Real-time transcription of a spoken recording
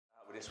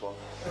This one.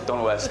 Don't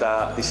know where to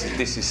start.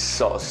 This is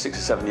sort of 6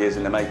 or 7 years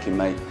in the making,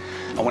 mate.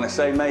 And when I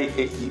say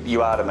mate,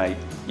 you are a mate.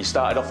 You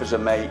started off as a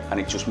mate and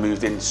it just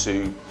moved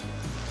into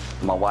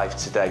my wife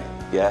today,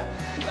 yeah?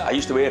 I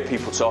used to hear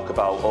people talk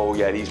about, oh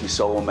yeah, he's my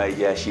soulmate,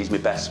 yeah, she's my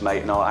best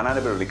mate and all, and I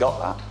never really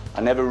got that.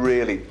 I never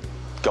really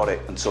got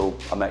it until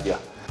I met you.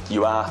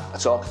 You are.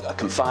 I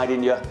confide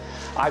in you.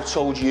 I've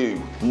told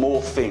you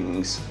more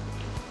things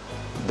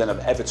than I've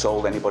ever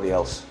told anybody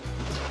else.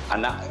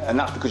 And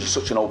that's because you're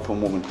such an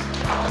open woman.